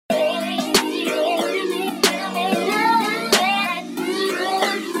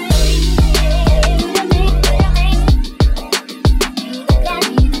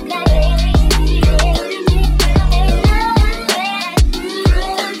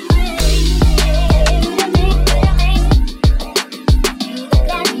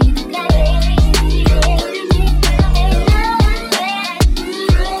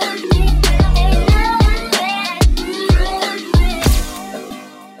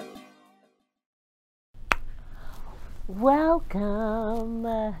Welcome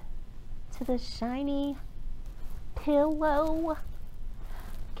to the Shiny Pillow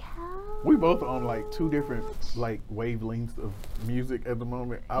Couch. We both on like two different like wavelengths of music at the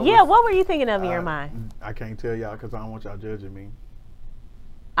moment. What were you thinking of in your mind? I can't tell y'all because I don't want y'all judging me.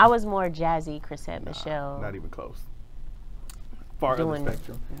 I was more jazzy, Chrisette Michelle. Not even close. Far other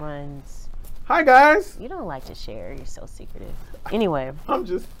spectrum. Runs. Hi guys. You don't like to share. You're so secretive. Anyway. I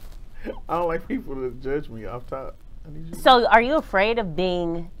don't like people to judge me off top. So are you afraid of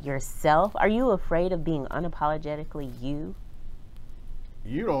being yourself? Are you afraid of being unapologetically you?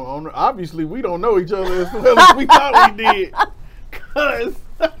 You don't own. Obviously, we don't know each other as well as we thought we did. Cause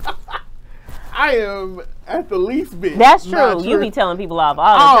I am at the least bit. That's true. You be telling people off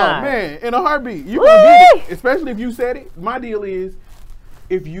all the time. Oh man, in a heartbeat. You gonna get it. Especially if you said it. My deal is,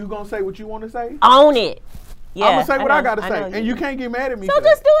 if you gonna say what you want to say, own it. Yeah, I'm gonna say what I gotta say, and you can't get mad at me. So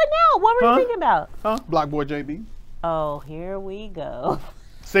just do it now. What were you thinking about? Block Boy JB. Oh, here we go.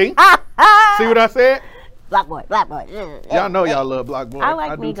 See? See what I said? Block Boy. Y'all know y'all love Block Boy. I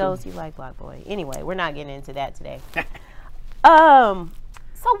like Migos. You like Block Boy. Anyway, we're not getting into that today.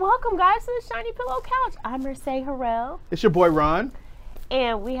 So welcome, guys, to the Shiny Pillow Couch. I'm Mercedes Harrell. It's your boy, Ron.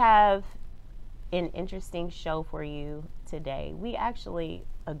 And we have an interesting show for you today. We actually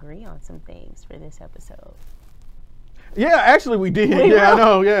agree on some things for this episode. Yeah, actually we did. I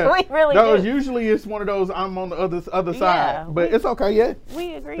know, yeah. We really did. Usually it's one of those I'm on the other side. But it's okay, yeah.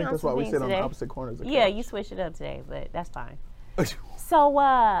 We agree on some things today. That's why we sit on the opposite corners of the couch. You switched it up today, but that's fine. So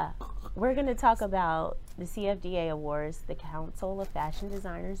we're going to talk about the CFDA Awards, the Council of Fashion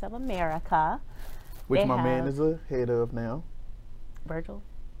Designers of America. Which my man is a head of now. Virgil?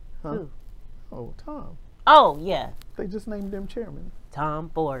 Huh? Who? Oh, Tom. Oh, yeah. They just named him chairman. Tom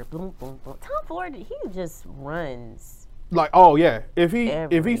Ford. Boom, boom, boom. Tom Ford, he just runs. Like, oh yeah. If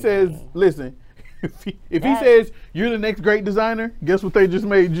he says, listen, if he says you're the next great designer, guess what they just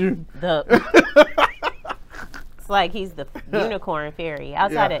made you? It's like he's the unicorn fairy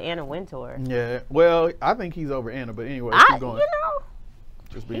outside of Anna Wintour. Yeah. Well, I think he's over Anna, but anyway, keep going.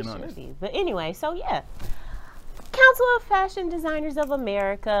 Just being honest. Should be. But anyway, so yeah. Council of Fashion Designers of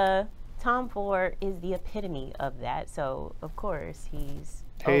America. Tom Ford is the epitome of that. So of course he's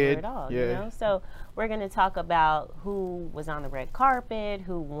over it all, you know? So we're going to talk about who was on the red carpet,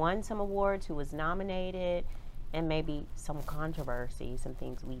 who won some awards, who was nominated, and maybe some controversy, some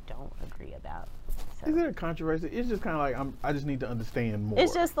things we don't agree about. So. Is it a controversy? It's just kind of like I just need to understand more.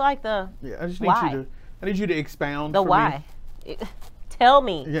 It's just like the I just need you to expound the for why. Tell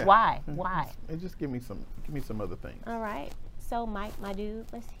me why. And just give me some other things. All right. So Mike, my dude,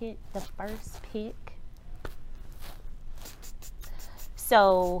 let's hit the first pick.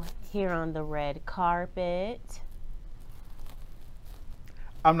 So here on the red carpet.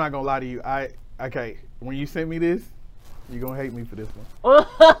 I'm not gonna lie to you. When you sent me this, you're gonna hate me for this one.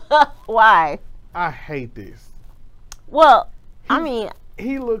 Why? I hate this. Well,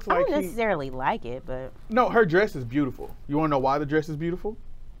 he looks like I don't necessarily like it, but no, her dress is beautiful. You wanna know why the dress is beautiful?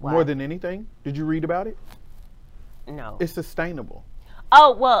 Why? More than anything? Did you read about it? No. It's sustainable.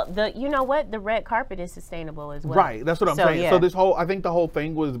 Oh, well, you know what? The red carpet is sustainable as well. Right, that's what I'm saying. Yeah. So I think the whole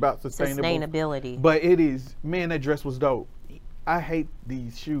thing was about sustainability. But it is, man, that dress was dope. I hate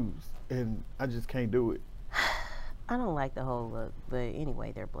these shoes, and I just can't do it. I don't like the whole look, but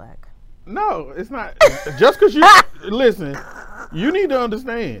anyway, they're black. No, it's not. Just because you, listen, you need to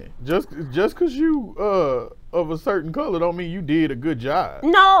understand, just because you of a certain color don't mean you did a good job.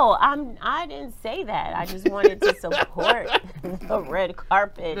 No, I didn't say that. I just wanted to support the red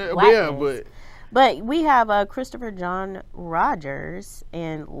carpet blackness. Yeah, but we have Christopher John Rogers,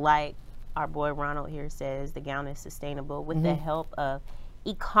 and like our boy Ronald here says, the gown is sustainable with the help of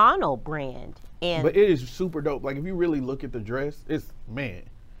Econo brand. But it is super dope. Like if you really look at the dress, it's like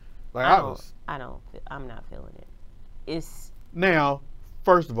I'm not feeling it. It's now.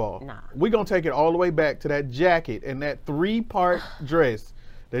 First of all, we're going to take it all the way back to that jacket and that 3-part dress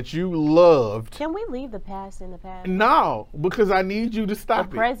that you loved. Can we leave the past in the past? No, because I need you to stop it.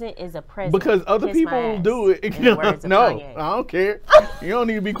 The present is a present. Because other people will do it. No, I don't care. You don't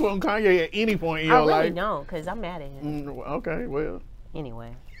need to be quoting Kanye at any point in your life. I really don't, because I'm mad at him. Okay, well.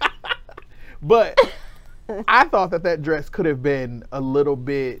 Anyway. But I thought that dress could have been a little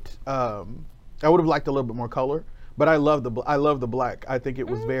bit, I would have liked a little bit more color. But I love the black. I think it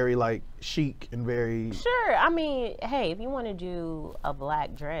was very like chic and very. Sure, I mean, hey, if you want to do a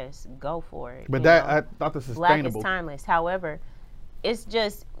black dress, go for it. But I thought the sustainable. Black is timeless. However, it's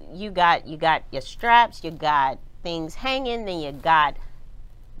just you got your straps, you got things hanging, then you got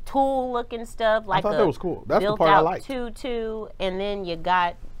tulle looking stuff like I thought that was cool. That's the built part I out liked. tutu, and then you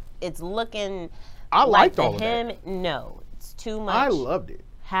got it's looking I liked all of that. No, it's too much. I loved it.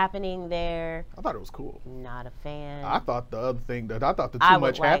 Happening there. I thought it was cool. Not a fan. I thought the other thing that I thought the too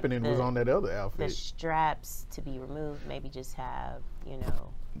much happening was on that other outfit. The straps to be removed. Maybe just have, you know,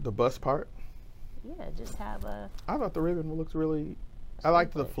 the bust part. Yeah, just have a. I thought the ribbon looks really. I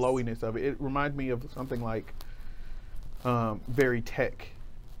liked the flowiness of it. It reminded me of something like very tech,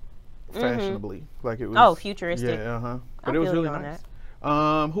 fashionably, like it was. Oh, futuristic. Yeah, But it was really nice.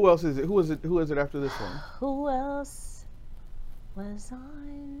 Who else is it? Who is it after this one? Who else was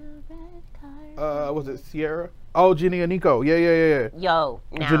on the red carpet? Was it Sierra? Oh, Jhené Aiko. Yeah. Yo,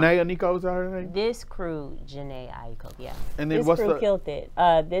 now Jhené Aiko, is that her name? This crew, Jhené Aiko, yeah. And then this crew killed it.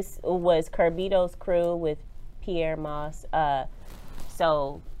 This was Curbito's crew with Pierre Moss.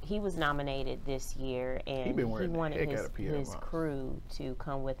 So he was nominated this year, and he wanted his crew to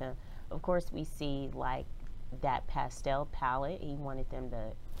come with him. Of course, we see like that pastel palette. He wanted them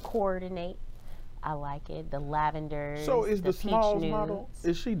to coordinate. I like it. The lavenders. So is the Smalls nudes, model?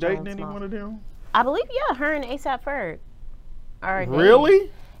 Is she dating any one of them? I believe, yeah. Her and A$AP Ferg are really. Dating.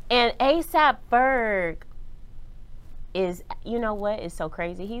 And A$AP Ferg is, you know what? Is so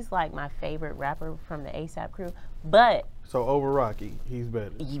crazy. He's like my favorite rapper from the A$AP crew, but. So over Rocky, he's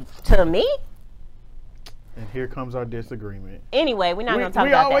better. To me? And here comes our disagreement. Anyway, we're not going to talk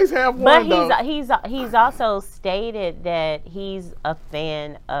about that. We always have one, but he's also stated that he's a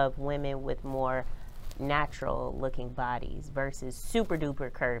fan of women with more natural looking bodies versus super duper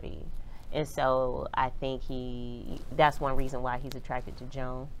curvy. And so I think that's one reason why he's attracted to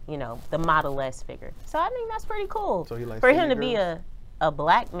Joan, you know, the model-less figure. So I think that's pretty cool. So he likes for him to be a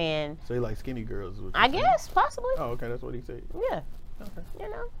black man. So he likes skinny girls. I guess, possibly. Oh, okay, that's what he said. Yeah. Okay. You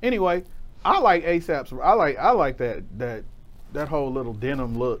know. Anyway, I like A$AP's. I like that whole little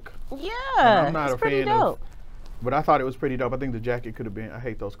denim look. Yeah. And I'm not a fan of. But I thought it was pretty dope. I think the jacket could have been. I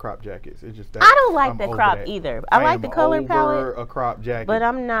hate those crop jackets. It's just that. I don't like the crop either. I like the color palette. A crop jacket. But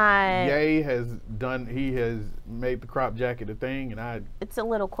I'm not. Ye has done. He has made the crop jacket a thing, and I. It's a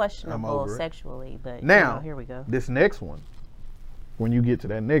little questionable sexually, but now you know, here we go. This next one. When you get to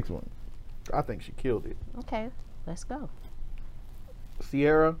that next one, I think she killed it. Okay, let's go.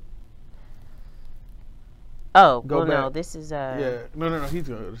 Sierra. Oh, well, no, this is yeah, no. He's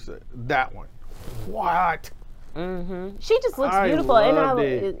gonna say that one. What? She just looks beautiful,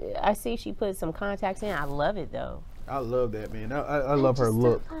 and I see she put some contacts in. I love it though. I love that, man. I love her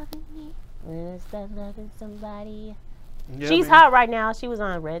look. Loving somebody. Yeah, she's hot right now. She was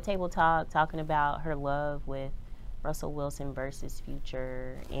on Red Table Talk talking about her love with Russell Wilson versus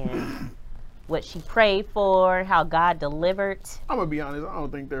Future and what she prayed for, how God delivered. I'm gonna be honest, I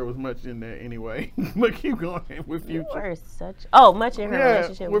don't think there was much in there anyway. But keep going with Future. You are much in her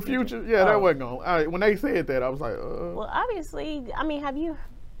relationship with Future. Yeah, that wasn't going. When they said that, I was like, Well, obviously, I mean, have you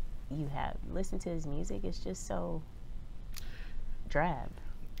listened to his music? It's just so drab.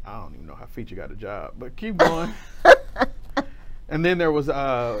 I don't even know how Future got a job, but keep going. And then there was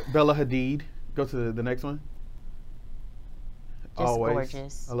Bella Hadid. Go to the next one. Just always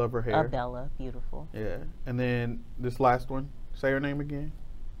gorgeous. I love her hair. Bella, beautiful. Yeah. And then this last one, say her name again.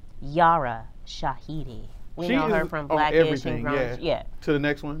 Yara Shahidi. We know her from Blackish and Grunge. Yeah. To the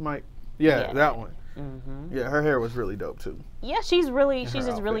next one, Mike. Yeah, that one. Yeah, her hair was really dope too. Yeah, she's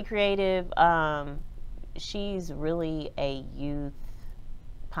just really creative. She's really a youth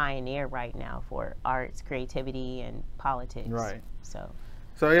pioneer right now for arts, creativity, and politics. Right.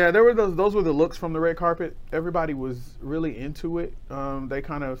 So yeah, there were those were the looks from the red carpet. Everybody was really into it. They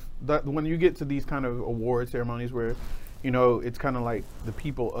kind of when you get to these kind of award ceremonies where, you know, it's kind of like the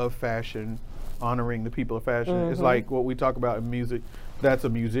people of fashion, honoring the people of fashion. It's like what we talk about in music. That's a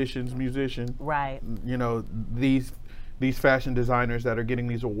musician's musician. Right. You know, these fashion designers that are getting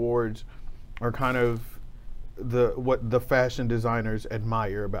these awards are kind of what the fashion designers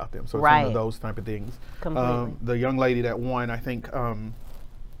admire about them. So it's one of those type of things. Completely. The young lady that won, I think,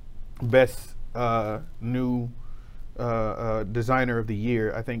 best new designer of the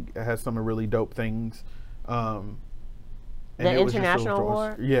year, I think has some really dope things. The international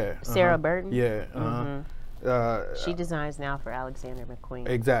award? Yeah. Sarah Burton? Yeah. She designs now for Alexander McQueen.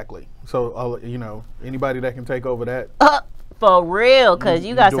 Exactly. So, you know, anybody that can take over that. For real, because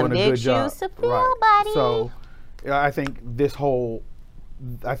you got some big shoes to fill, buddy. So, I think this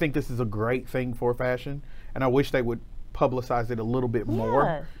is a great thing for fashion, and I wish they would publicize it a little bit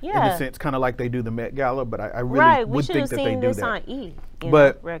more. In a sense, kind of like they do the Met Gala, but I really would think that they do that. On E,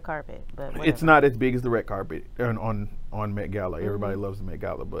 but red carpet, but whatever. It's not as big as the red carpet on Met Gala. Everybody loves the Met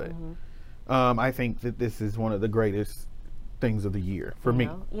Gala, but I think that this is one of the greatest things of the year for me.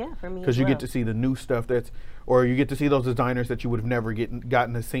 Yeah, for me. Because you get to see the new stuff or you get to see those designers that you would have never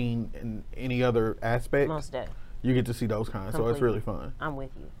gotten to see in any other aspect. Most definitely. You get to see those kinds, so it's really fun. I'm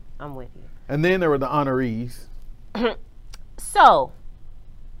with you. And then there were the honorees. So,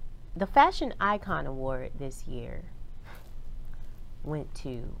 the Fashion Icon Award this year went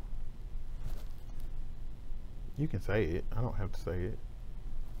to... You can say it. I don't have to say it.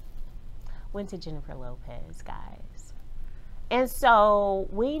 Went to Jennifer Lopez, guys. And so,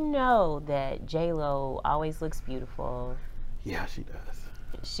 we know that J-Lo always looks beautiful. Yeah, she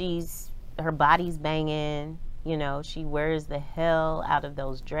does. Her body's banging. You know, she wears the hell out of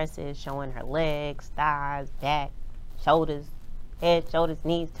those dresses, showing her legs, thighs, back, shoulders, head, shoulders,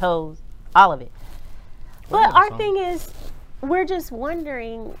 knees, toes, all of it. But our thing is, we're just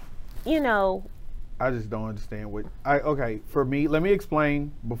wondering, you know. I just don't understand okay, for me, let me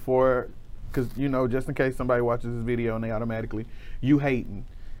explain before, because, you know, just in case somebody watches this video and they automatically, you hating.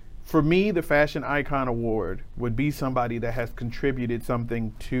 For me, the Fashion Icon Award would be somebody that has contributed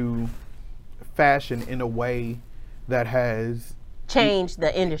something to fashion in a way that has changed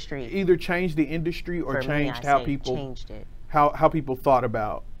the industry. Either changed the industry or changed how people changed it. How people thought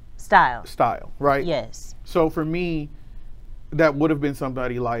about style, right? Yes. So for me, that would have been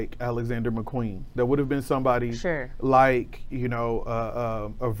somebody like Alexander McQueen. That would have been somebody like, you know,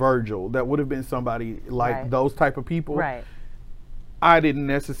 a Virgil. That would have been somebody like those type of people. Right. I didn't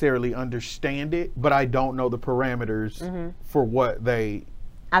necessarily understand it, but I don't know the parameters for what they...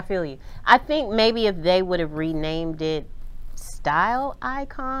 I feel you. I think maybe if they would have renamed it Style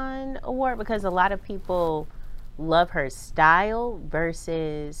Icon Award, because a lot of people love her style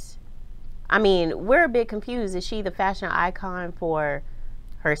versus, I mean, we're a bit confused. Is she the fashion icon for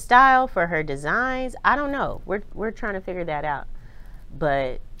her style, for her designs? I don't know. We're trying to figure that out.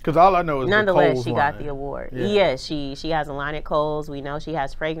 But because all I know is nonetheless, she got the award. Yeah. Yes, she has a line at Kohl's. We know she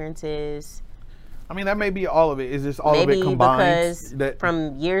has fragrances. I mean, that may be all of it. Is just all of it combined? Because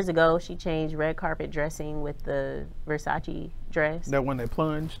from years ago, she changed red carpet dressing with the Versace dress. That one that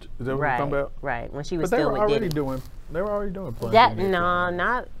plunged? Is that what you're talking about? Right, when she was still with Diddy. They were already doing plunging. No,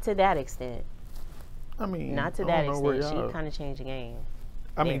 not to that extent. I mean, not to that extent. She kind of changed the game.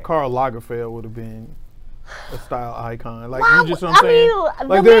 I mean, Karl Lagerfeld would have been a style icon. Like, you just what I'm saying?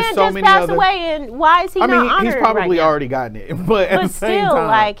 Like, there's so many passed away, and why is he not honored? He's probably already gotten it, but at the same time,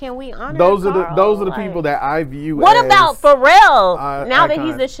 like, can we honor those are the people that I view. What about Pharrell? Now that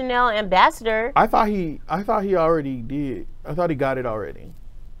he's the Chanel ambassador, I thought he already did. I thought he got it already.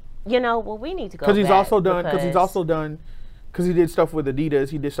 You know, well, we need to go because he's also done. Because he did stuff with Adidas,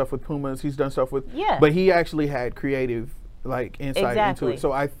 he did stuff with Pumas, he's done stuff with. Yeah. But he actually had creative insight into it.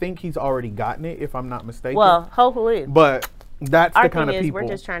 So I think he's already gotten it, if I'm not mistaken. Well, hopefully. But that's the kind of people. We're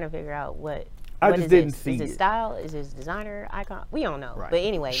just trying to figure out what. I just didn't see it. Is it style? Is it designer icon? We don't know. Right. But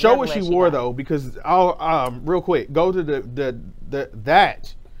anyway, show what she wore though, because I'll real quick go to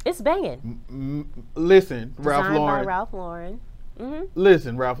that. It's banging. Listen, Designed Ralph Lauren. By Ralph Lauren.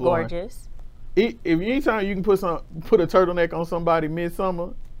 Listen, Ralph Lauren. Gorgeous. If anytime you can put a turtleneck on somebody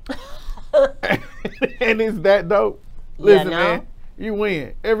midsummer, and it's that dope. Listen, man, you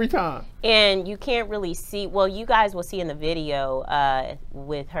win every time. And you can't really see. Well, you guys will see in the video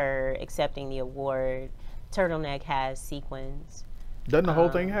with her accepting the award. Turtleneck has sequins. Doesn't the whole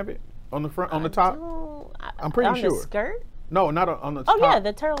thing have it on the front, on the top? I'm pretty sure. On the skirt? No, not on the top. Oh yeah,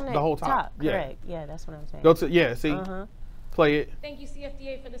 the turtleneck. The whole top. Correct. Yeah, that's what I'm saying. Go to see. Play it. Thank you,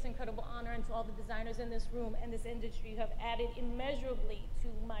 CFDA, for this incredible honor, and to all the designers in this room and this industry. You have added immeasurably to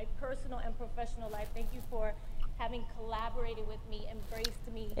my personal and professional life. Thank you for having collaborated with me,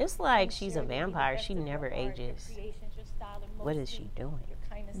 embraced me. It's like she's a vampire. She never ages. What is she doing?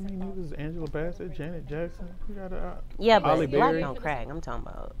 I mean, it was Angela Bassett, Janet Jackson. You got but Black don't crack. I'm talking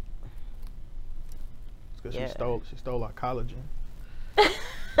about. It's because she stole our collagen.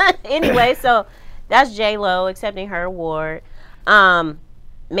 Anyway, so that's J-Lo accepting her award. Man,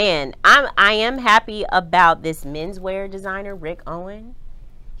 I am happy about this menswear designer, Rick Owens.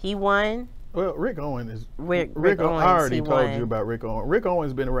 He won. Well, Rick Owens is Rick Owens. I already told you about Rick Owens. Rick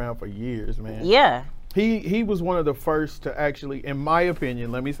Owens has been around for years, man. Yeah. He was one of the first to actually, in my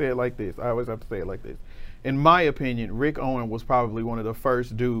opinion, let me say it like this. I always have to say it like this. In my opinion, Rick Owens was probably one of the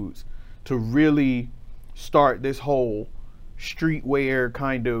first dudes to really start this whole streetwear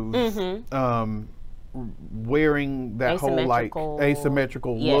kind of wearing that whole like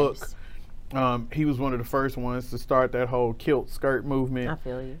asymmetrical look. He was one of the first ones to start that whole kilt skirt movement. I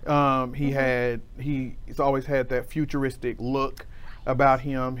feel you. He's always had that futuristic look about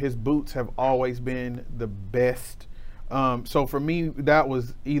him. His boots have always been the best. So for me, that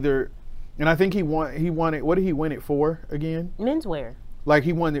was either And I think he won it. What did he win it for again? Menswear. Like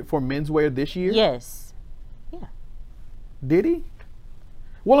he won it for menswear this year? Yes. Yeah. Did he?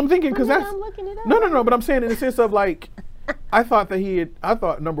 Well, I'm thinking because that's I'm looking it up. No. But I'm saying in the sense of like, I thought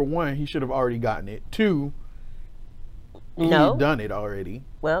number one he should have already gotten it. Two, he'd done it already.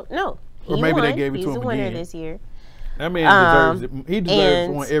 Well, no. Or maybe they gave it to him He's the winner again. this year. That man deserves it. He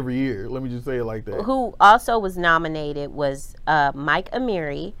deserves one every year. Let me just say it like that. Who also was nominated was Mike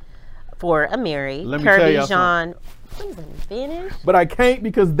Amiri for Amiri. Let me tell y'all Jean. Please let me finish. But I can't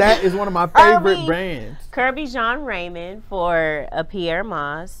because that is one of my favorite brands. Kirby Jean Raymond for Pierre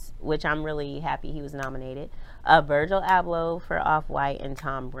Moss, which I'm really happy he was nominated. Virgil Abloh for Off-White, and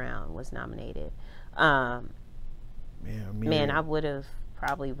Tom Brown was nominated. Man, I would have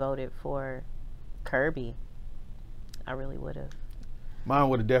probably voted for Kirby. I really would have. Mine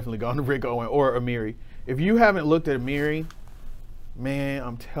would have definitely gone to Rick Owens or Amiri. If you haven't looked at Amiri, man,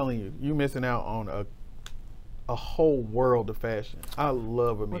 I'm telling you, you're missing out on a whole world of fashion. I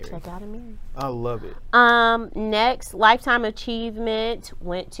love Amiri. We'll check out Amiri. I love it. Next, Lifetime Achievement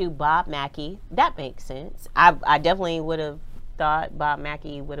went to Bob Mackie. That makes sense. I definitely would have thought Bob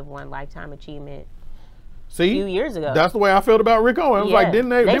Mackie would have won Lifetime Achievement a few years ago. That's the way I felt about Rick Owens. I was like,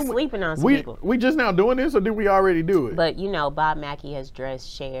 they sleeping on some people. We just now doing this, or did we already do it? But you know, Bob Mackie has dressed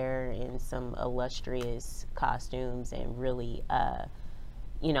Cher in some illustrious costumes and really,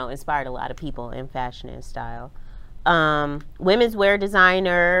 inspired a lot of people in fashion and style. Women's wear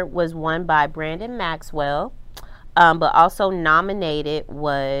designer was won by Brandon Maxwell, but also nominated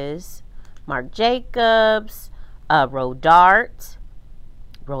was Marc Jacobs, Rodarte.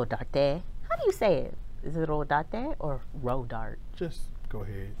 How do you say it? Is it Rodarte or Rodarte? Just go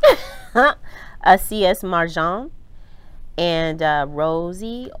ahead. C.S. Marjan and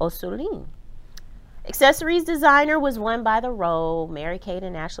Rosie O'Sullivan. Accessories designer was won by The Row, Mary-Kate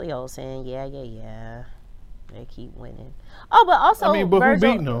and Ashley Olsen. Yeah. They keep winning. Oh, but also who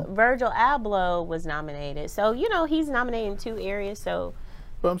beating them? Virgil Abloh was nominated. So, he's nominated in 2 areas. So,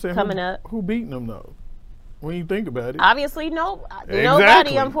 but I'm saying coming up. Who beating them, though? When you think about it. Obviously,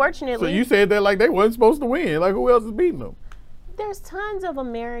 nobody, unfortunately. So you said that like they wasn't supposed to win. Like, who else is beating them? There's tons of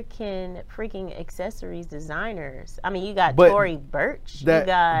American freaking accessories designers. I mean, you got Tory Burch.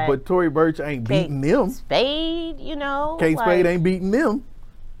 But Tory Burch ain't beating them. Spade, Kate Spade ain't beating them.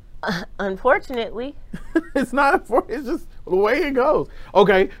 Unfortunately. It's just the way it goes.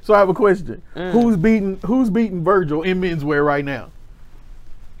 Okay, so I have a question. Who's beating Virgil in menswear right now?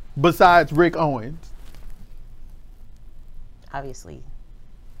 Besides Rick Owens? Obviously,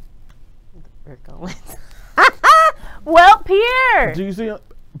 Rick Owens. Well, Pierre. Do you see?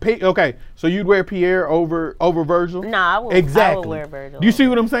 Okay, so you'd wear Pierre over Virgil? No, I would. Exactly. I would wear Virgil. Do you see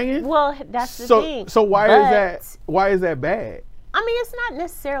what I'm saying? Well, that's the thing. So why is that bad? I mean, it's not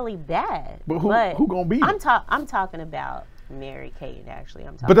necessarily bad. But who gonna beat him? I'm talking about Mary-Kate and Ashley.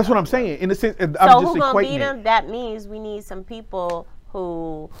 But that's what I'm saying. In a sense, I'm just who gonna equating beat it. him? That means we need some people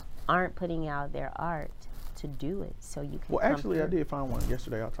who aren't putting out their art to do it, so you can. Well, actually, I did find one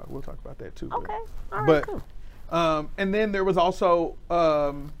yesterday. We'll talk about that too. Okay, all right, cool. And then there was also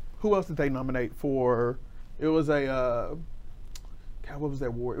who else did they nominate for? It was what was that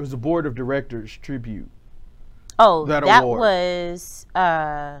award? It was the Board of Directors tribute. Oh, that was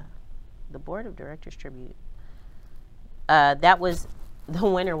the Board of Directors tribute. That was the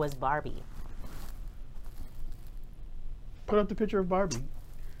winner was Barbie. Put up the picture of Barbie.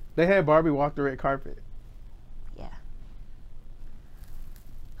 They had Barbie walk the red carpet. Yeah.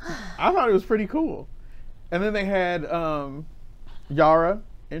 I thought it was pretty cool. And then they had Yara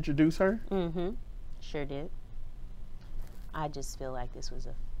introduce her. Mm-hmm. Sure did. I just feel like this was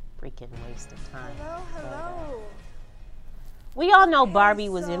a freaking waste of time. Hello. We all know Barbie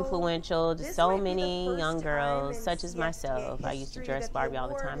was influential to so many young girls, such as myself. I used to dress Barbie all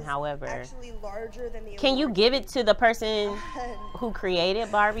the time. However, can you give it to the person who created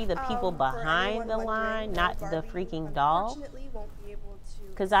Barbie, the people behind the line, not the freaking doll?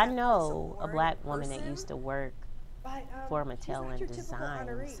 Because I know a black woman that used to work for Mattel and design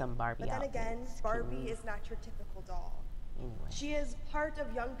some Barbie outfits. But then again, Barbie is not your typical doll. Anyway. She is part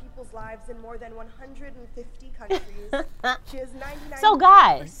of young people's lives in more than 150 countries. She is 99% So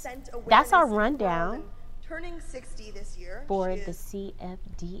guys, that's our rundown. Turning 60 this year for the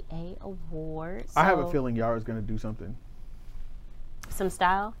CFDA Awards. I have a feeling Yara's going to do something. Some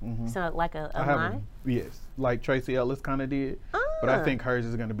style? Mm-hmm. So like a line? Yes, like Tracy Ellis kind of did. But I think hers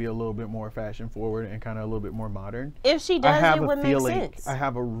is going to be a little bit more fashion forward and kind of a little bit more modern. If she does, it would make sense. I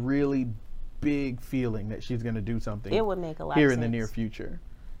have a really big feeling that she's going to do something. It would make a lot here of in sense. the near future.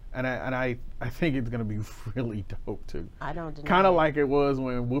 And I think it's gonna be really dope too. I don't deny kind of it. like it was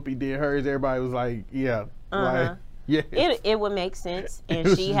when Whoopi did hers. Everybody was like, yeah, like, yeah. It would make sense, and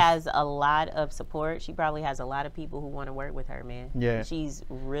she has a lot of support. She probably has a lot of people who want to work with her, man. Yeah. She's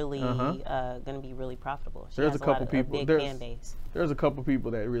really gonna be really profitable. She There's has a couple people. A big fan base. There's a couple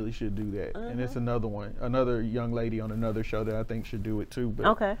people that really should do that, and it's another young lady on another show that I think should do it too. But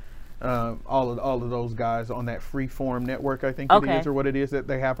Okay. all of those guys on that Freeform network, I think it is, or what it is that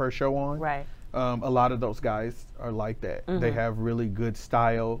they have her show on. Right. A lot of those guys are like that. They have really good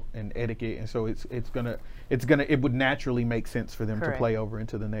style and etiquette, and so it would naturally make sense for them to play over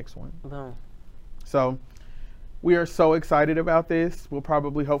into the next one. Boom. So we are so excited about this. We'll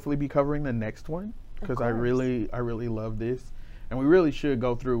probably hopefully be covering the next one because I really love this, and we really should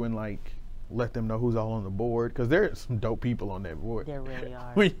go through and like let them know who's all on the board because there are some dope people on that board. There really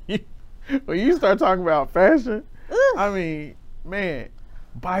are. When you start talking about fashion, I mean, man.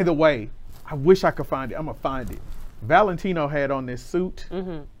 By the way, I wish I could find it. I'm gonna find it. Valentino had on this suit.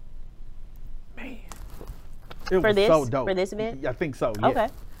 Man, it was so dope. For this event? I think so. Yeah. Okay.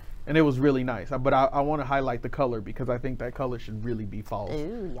 And it was really nice. But I want to highlight the color because I think that color should really be fall.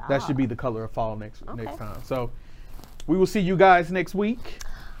 Ooh, yeah. That should be the color of fall next time. So we will see you guys next week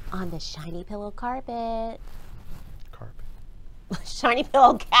on the Shiny Pillow carpet. Carpet. Shiny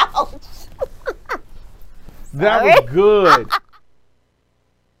Pillow couch. That was good.